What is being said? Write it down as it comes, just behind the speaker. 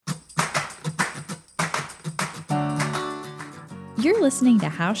You're listening to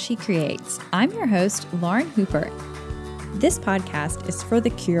How She Creates. I'm your host, Lauren Hooper. This podcast is for the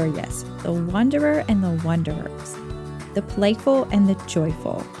curious, the wanderer and the wanderers, the playful and the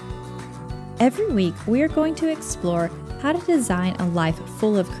joyful. Every week, we are going to explore how to design a life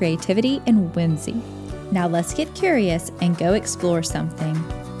full of creativity and whimsy. Now let's get curious and go explore something.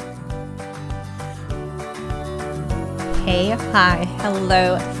 Hey, hi,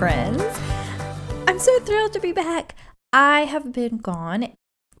 hello, friends. I'm so thrilled to be back. I have been gone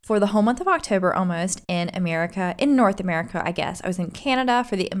for the whole month of October almost in America, in North America, I guess. I was in Canada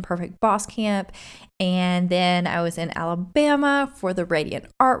for the Imperfect Boss Camp, and then I was in Alabama for the Radiant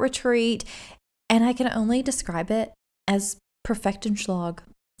Art Retreat, and I can only describe it as Perfektenschlag.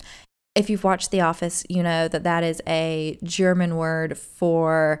 If you've watched The Office, you know that that is a German word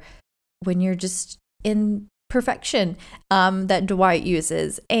for when you're just in perfection that Dwight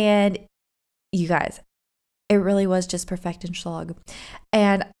uses. And you guys, it really was just Perfektenschlag.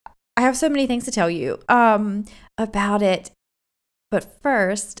 And I have so many things to tell you about it. But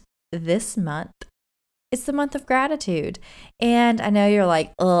first, this month, it's the month of gratitude. And I know you're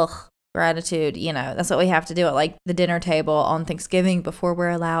like, ugh, gratitude, that's what we have to do at like the dinner table on Thanksgiving before we're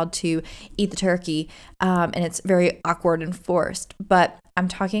allowed to eat the turkey. And it's very awkward and forced. But I'm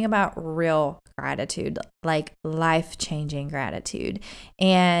talking about real gratitude, like life-changing gratitude.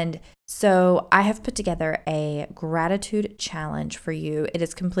 And so I have put together a gratitude challenge for you. It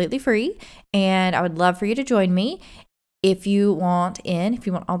is completely free, and I would love for you to join me. If you want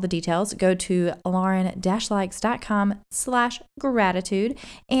all the details, go to lauren-likes.com/gratitude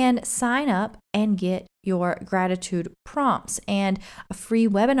and sign up and get your gratitude prompts and a free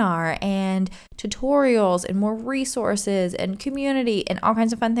webinar and tutorials and more resources and community and all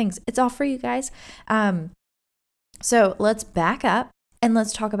kinds of fun things. It's all free, you guys. So let's back up and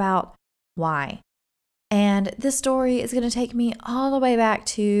let's talk about why. And this story is going to take me all the way back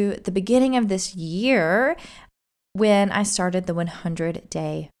to the beginning of this year, when I started the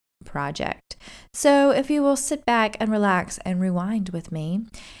 100-day project. So if you will sit back and relax and rewind with me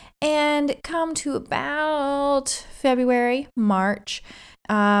and come to about February, March.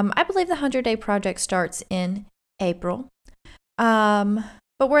 I believe the 100-day project starts in April. But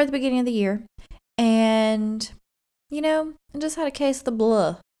we're at the beginning of the year. And, I just had a case of the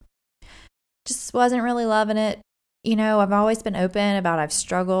blah. Just wasn't really loving it. I've always been open about I've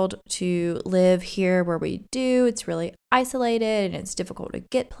struggled to live here where we do. It's really isolated and it's difficult to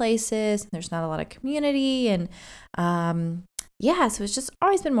get places. And there's not a lot of community. And so it's just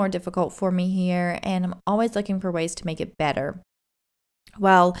always been more difficult for me here. And I'm always looking for ways to make it better.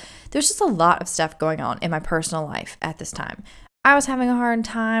 Well, there's just a lot of stuff going on in my personal life at this time. I was having a hard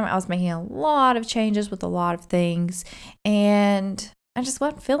time. I was making a lot of changes with a lot of things. And I just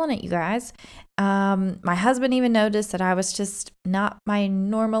wasn't feeling it, you guys. My husband even noticed that I was just not my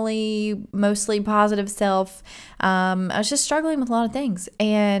normally mostly positive self. I was just struggling with a lot of things.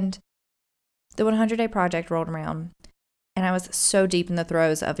 And the 100-day project rolled around. And I was so deep in the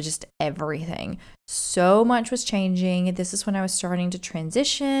throes of just everything. So much was changing. This is when I was starting to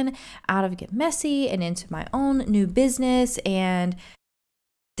transition out of Get Messy and into my own new business. And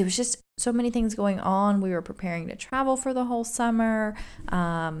there was just so many things going on. We were preparing to travel for the whole summer.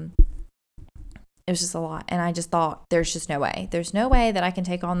 It was just a lot. And I just thought, there's just no way. There's no way that I can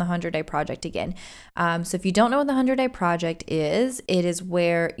take on the 100-day project again. So if you don't know what the 100-day project is, it is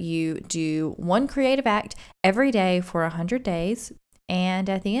where you do one creative act every day for 100 days. And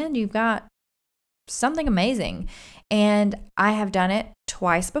at the end, you've got something amazing. And I have done it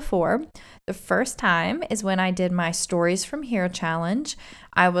twice before. The first time is when I did my Stories from Here challenge.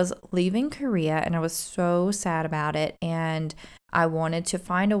 I was leaving Korea and I was so sad about it. And I wanted to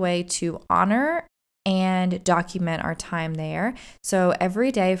find a way to honor and document our time there. So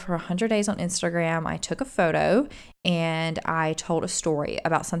every day for 100 days on Instagram, I took a photo and I told a story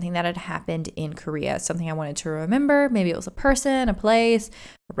about something that had happened in Korea, something I wanted to remember. Maybe it was a person, a place,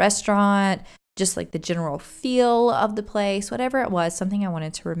 a restaurant, just like the general feel of the place, whatever it was, something I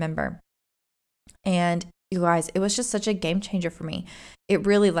wanted to remember. And you guys, it was just such a game changer for me. It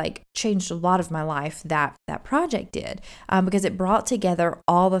really changed a lot of my life, that project did, because it brought together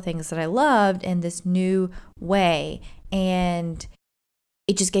all the things that I loved in this new way. And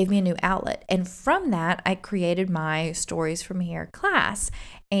it just gave me a new outlet. And from that, I created my Stories from Here class.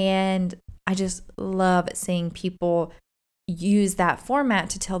 And I just love seeing people use that format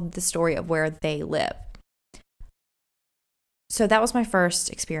to tell the story of where they live. So that was my first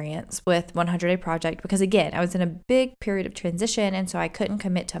experience with 100-day project because, again, I was in a big period of transition, and so I couldn't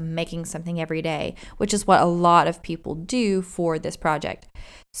commit to making something every day, which is what a lot of people do for this project.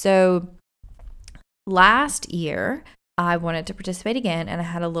 So last year, I wanted to participate again, and I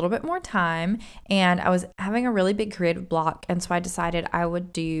had a little bit more time, and I was having a really big creative block. And so I decided I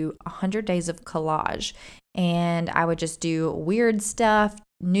would do 100 days of collage, and I would just do weird stuff,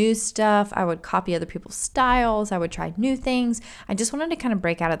 new stuff. I would copy other people's styles. I would try new things. I just wanted to kind of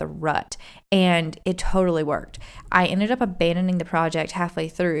break out of the rut, and it totally worked. I ended up abandoning the project halfway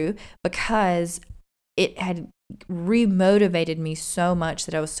through because it had remotivated me so much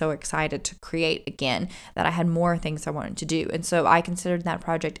that I was so excited to create again, that I had more things I wanted to do. And so I considered that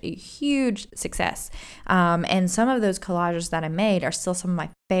project a huge success. And some of those collages that I made are still some of my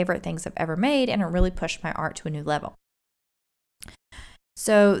favorite things I've ever made, and it really pushed my art to a new level.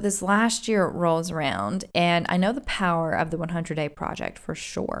 So this last year rolls around, and I know the power of the 100-day project for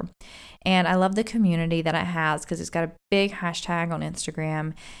sure. And I love the community that it has because it's got a big hashtag on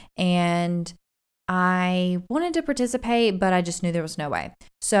Instagram, and I wanted to participate, but I just knew there was no way.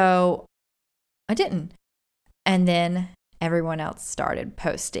 So I didn't. And then everyone else started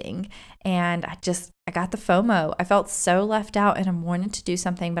posting, and I got the FOMO. I felt so left out, and I wanted to do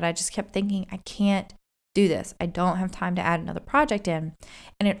something, but I just kept thinking, I can't do this. I don't have time to add another project in.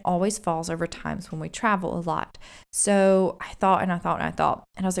 And it always falls over times when we travel a lot. So I thought, and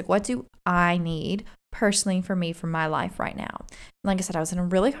I was like, what do I need personally for me, for my life right now? Like I said, I was in a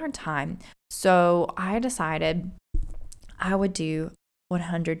really hard time. So I decided I would do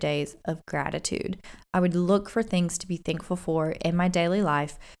 100 days of gratitude. I would look for things to be thankful for in my daily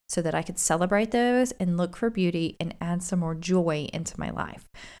life so that I could celebrate those and look for beauty and add some more joy into my life.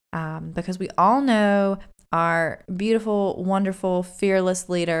 Because we all know our beautiful, wonderful, fearless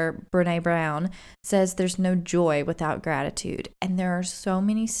leader, Brené Brown, says there's no joy without gratitude. And there are so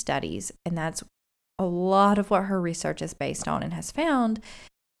many studies, and that's a lot of what her research is based on and has found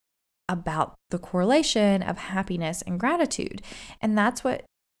about the correlation of happiness and gratitude. And that's what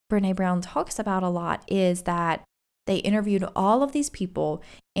Brené Brown talks about a lot, is that they interviewed all of these people,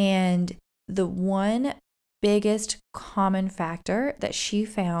 and the one biggest common factor that she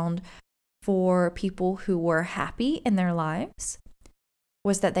found for people who were happy in their lives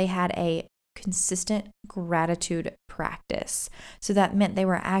was that they had a consistent gratitude practice. So that meant they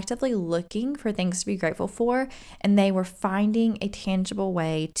were actively looking for things to be grateful for, and they were finding a tangible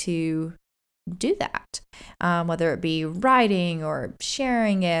way to do that, whether it be writing or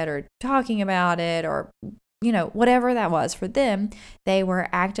sharing it or talking about it, or whatever that was for them. They were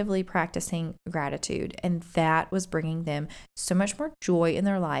actively practicing gratitude, and that was bringing them so much more joy in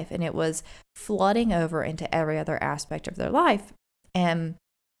their life, and it was flooding over into every other aspect of their life. And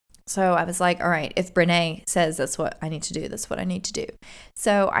so I was like, all right, if Brené says that's what I need to do, that's what I need to do.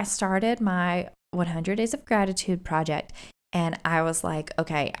 So I started my 100 Days of Gratitude project, and I was like,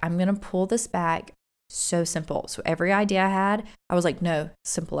 okay, I'm going to pull this back. So simple. So every idea I had, I was like, no,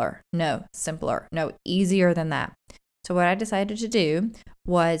 simpler, no, easier than that. So what I decided to do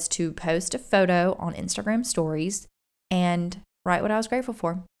was to post a photo on Instagram stories and write what I was grateful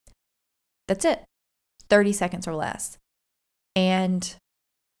for. That's it. 30 seconds or less. And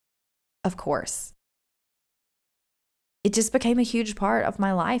of course, it just became a huge part of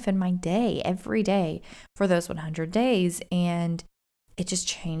my life and my day, every day for those 100 days. And it just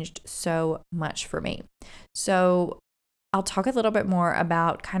changed so much for me. So I'll talk a little bit more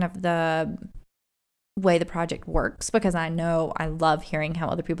about kind of the way the project works, because I know I love hearing how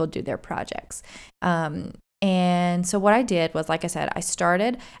other people do their projects. And so what I did was, like I said, I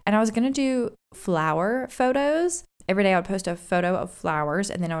started and I was going to do flower photos. Every day I would post a photo of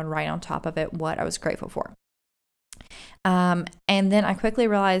flowers, and then I would write on top of it what I was grateful for. And then I quickly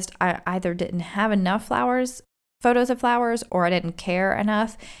realized I either didn't have enough photos of flowers, or I didn't care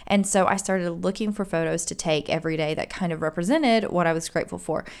enough. And so I started looking for photos to take every day that kind of represented what I was grateful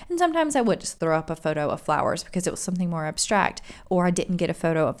for. And sometimes I would just throw up a photo of flowers because it was something more abstract, or I didn't get a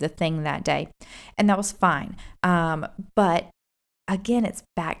photo of the thing that day. And that was fine. But again, it's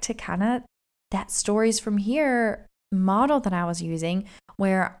back to kind of that stories from here model that I was using,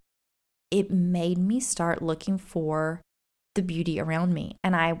 where it made me start looking for the beauty around me.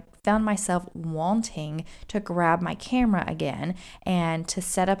 And I found myself wanting to grab my camera again and to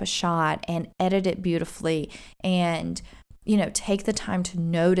set up a shot and edit it beautifully, and take the time to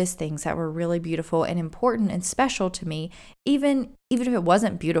notice things that were really beautiful and important and special to me, even if it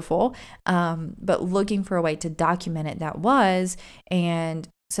wasn't beautiful, but looking for a way to document it that was, and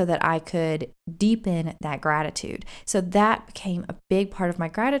so that I could deepen that gratitude. So that became a big part of my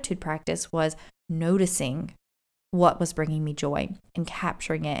gratitude practice, was noticing what was bringing me joy and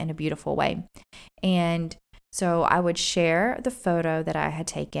capturing it in a beautiful way. And so I would share the photo that I had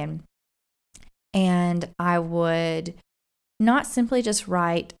taken, and I would not simply just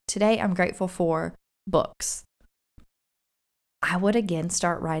write, today I'm grateful for books. I would again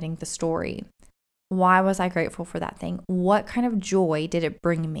start writing the story. Why was I grateful for that thing? What kind of joy did it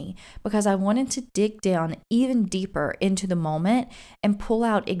bring me? Because I wanted to dig down even deeper into the moment and pull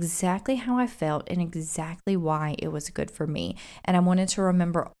out exactly how I felt and exactly why it was good for me. And I wanted to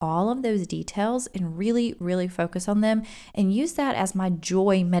remember all of those details and really, really focus on them and use that as my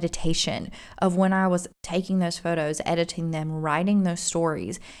joy meditation of when I was taking those photos, editing them, writing those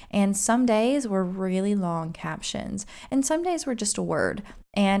stories. And some days were really long captions, and some days were just a word.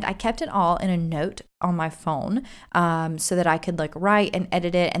 And I kept it all in a note on my phone so that I could write and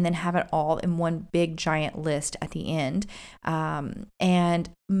edit it and then have it all in one big giant list at the end. And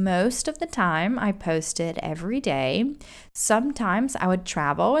most of the time I posted every day. Sometimes I would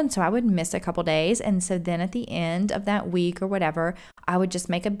travel, and so I would miss a couple days. And so then at the end of that week or whatever, I would just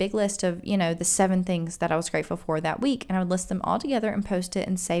make a big list of, the 7 things that I was grateful for that week. And I would list them all together and post it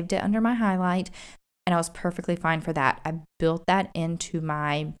and saved it under my highlight. And I was perfectly fine for that. I built that into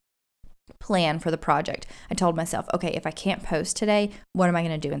my plan for the project. I told myself, okay, if I can't post today, what am I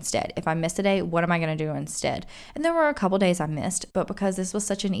going to do instead? If I miss a day, what am I going to do instead? And there were a couple days I missed, but because this was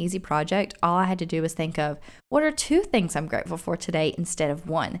such an easy project, all I had to do was think of what are 2 things I'm grateful for today instead of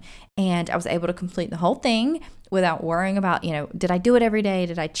 1. And I was able to complete the whole thing without worrying about, did I do it every day?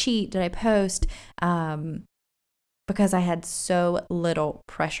 Did I cheat? Did I post? Because I had so little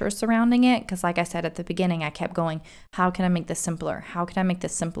pressure surrounding it. Because like I said at the beginning, I kept going, how can I make this simpler? How can I make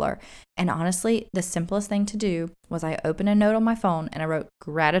this simpler? And honestly, the simplest thing to do was I opened a note on my phone and I wrote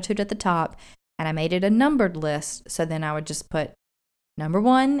gratitude at the top, and I made it a numbered list. So then I would just put number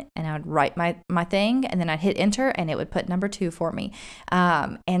 1 and I would write my thing, and then I'd hit enter and it would put number 2 for me.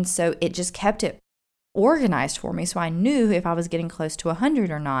 And so it just kept it organized for me. So I knew if I was getting close to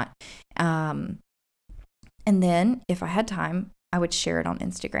 100 or not. And then if I had time, I would share it on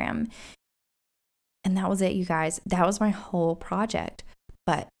Instagram. And that was it, you guys. That was my whole project.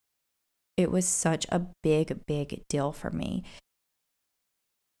 But it was such a big, big deal for me.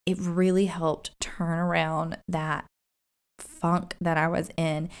 It really helped turn around that funk that I was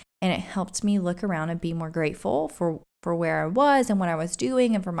in. And it helped me look around and be more grateful for where I was and what I was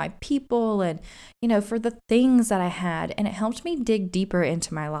doing, and for my people, and, for the things that I had. And it helped me dig deeper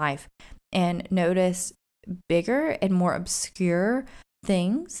into my life and notice bigger and more obscure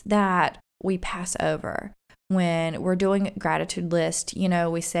things that we pass over when we're doing a gratitude list.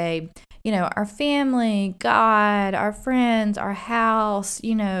 We say, our family, God, our friends, our house,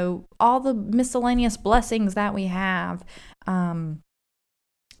 all the miscellaneous blessings that we have. But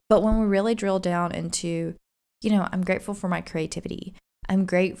when we really drill down into, I'm grateful for my creativity. I'm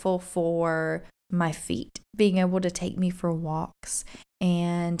grateful for my feet being able to take me for walks,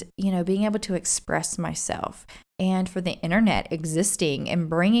 and, being able to express myself, and for the internet existing and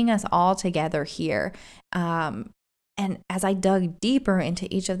bringing us all together here. And as I dug deeper into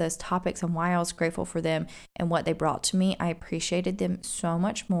each of those topics and why I was grateful for them and what they brought to me, I appreciated them so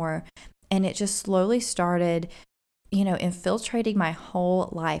much more. And it just slowly started, infiltrating my whole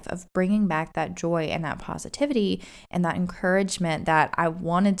life, of bringing back that joy and that positivity and that encouragement that I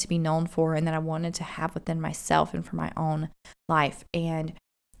wanted to be known for and that I wanted to have within myself and for my own life. And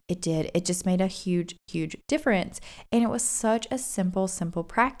it did. It just made a huge, huge difference. And it was such a simple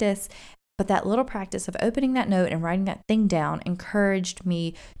practice. But that little practice of opening that note and writing that thing down encouraged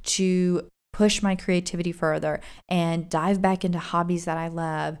me to push my creativity further and dive back into hobbies that I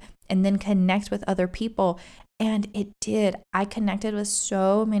love, and then connect with other people. And it did. I connected with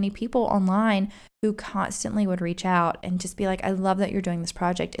so many people online who constantly would reach out and just be like, I love that you're doing this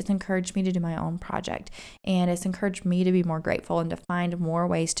project. It's encouraged me to do my own project. And it's encouraged me to be more grateful and to find more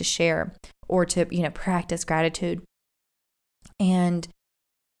ways to share or to, practice gratitude. And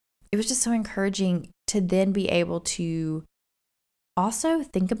it was just so encouraging to then be able to also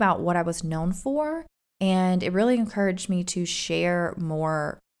think about what I was known for. And it really encouraged me to share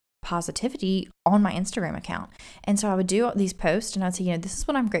more positivity on my Instagram account. And so I would do these posts and I'd say, this is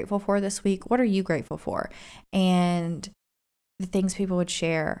what I'm grateful for this week. What are you grateful for? And the things people would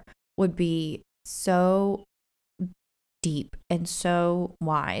share would be so deep and so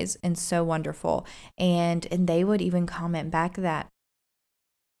wise and so wonderful. And they would even comment back that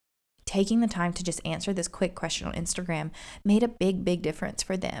taking the time to just answer this quick question on Instagram made a big, big difference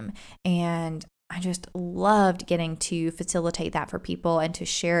for them. And I just loved getting to facilitate that for people and to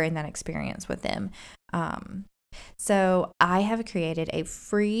share in that experience with them. So I have created a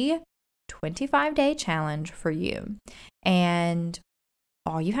free 25-day challenge for you. And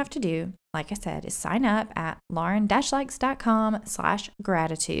all you have to do, like I said, is sign up at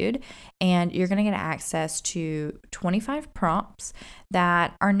lauren-likes.com/gratitude. And you're going to get access to 25 prompts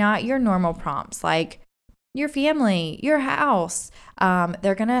that are not your normal prompts. Like, your family, your house.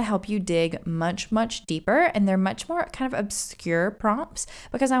 They're going to help you dig much, much deeper, and they're much more kind of obscure prompts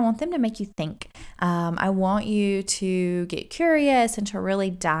because I want them to make you think. I want you to get curious and to really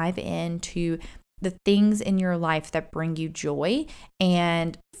dive into the things in your life that bring you joy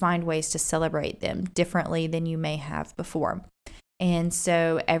and find ways to celebrate them differently than you may have before. And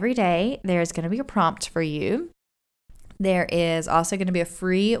so every day there's going to be a prompt for you. There is also going to be a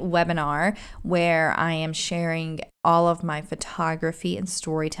free webinar where I am sharing all of my photography and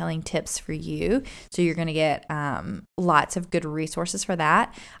storytelling tips for you. So you're going to get lots of good resources for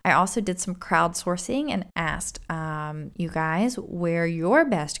that. I also did some crowdsourcing and asked you guys where your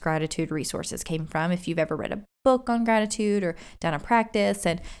best gratitude resources came from. If you've ever read a book on gratitude or done a practice,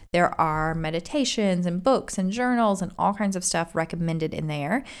 and there are meditations and books and journals and all kinds of stuff recommended in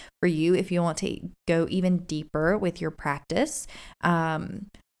there for you if you want to go even deeper with your practice.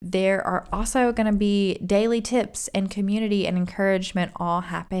 There are also going to be daily tips and community and encouragement all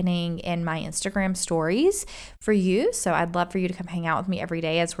happening in my Instagram stories for you. So I'd love for you to come hang out with me every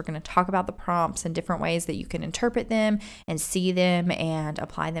day as we're going to talk about the prompts and different ways that you can interpret them and see them and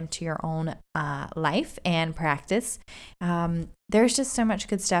apply them to your own life and practice. There's just so much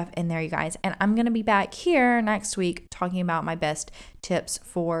good stuff in there, you guys. And I'm going to be back here next week talking about my best tips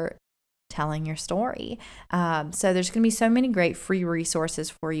for telling your story. So there's going to be so many great free resources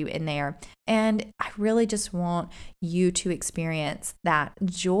for you in there. And I really just want you to experience that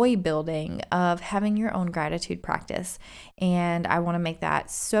joy building of having your own gratitude practice. And I want to make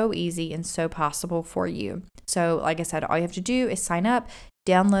that so easy and so possible for you. So like I said, all you have to do is sign up,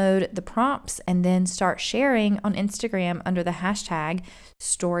 download the prompts, and then start sharing on Instagram under the hashtag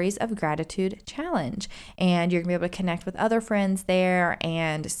Stories of Gratitude Challenge. And you're going to be able to connect with other friends there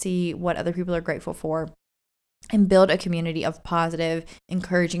and see what other people are grateful for and build a community of positive,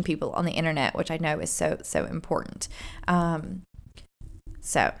 encouraging people on the internet, which I know is so, so important.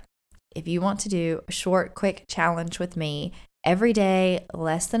 So if you want to do a short, quick challenge with me every day,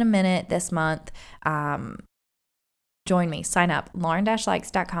 less than a minute this month, join me, sign up,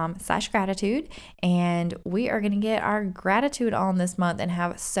 lauren-likes.com/gratitude, and we are going to get our gratitude on this month and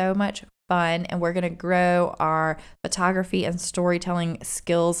have so much fun, and we're going to grow our photography and storytelling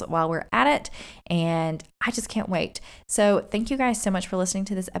skills while we're at it, and I just can't wait. So thank you guys so much for listening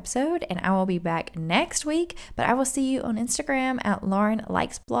to this episode, and I will be back next week, but I will see you on Instagram at Lauren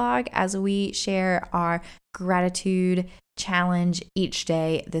Likes Blog as we share our gratitude challenge each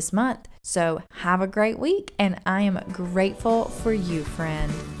day this month. So have a great week, and I am grateful for you,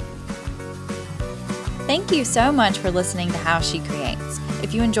 friend. Thank you so much for listening to How She Creates.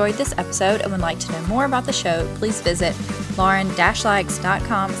 If you enjoyed this episode and would like to know more about the show, please visit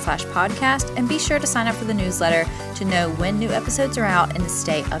lauren-likes.com/podcast and be sure to sign up for the newsletter to know when new episodes are out and to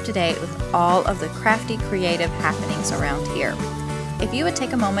stay up to date with all of the crafty, creative happenings around here. If you would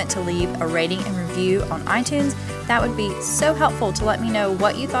take a moment to leave a rating and review on iTunes, that would be so helpful to let me know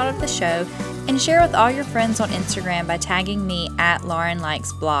what you thought of the show, and share with all your friends on Instagram by tagging me at Lauren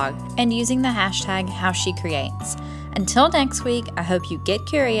Likes Blog and using the hashtag HowSheCreates. Until next week, I hope you get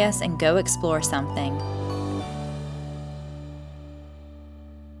curious and go explore something.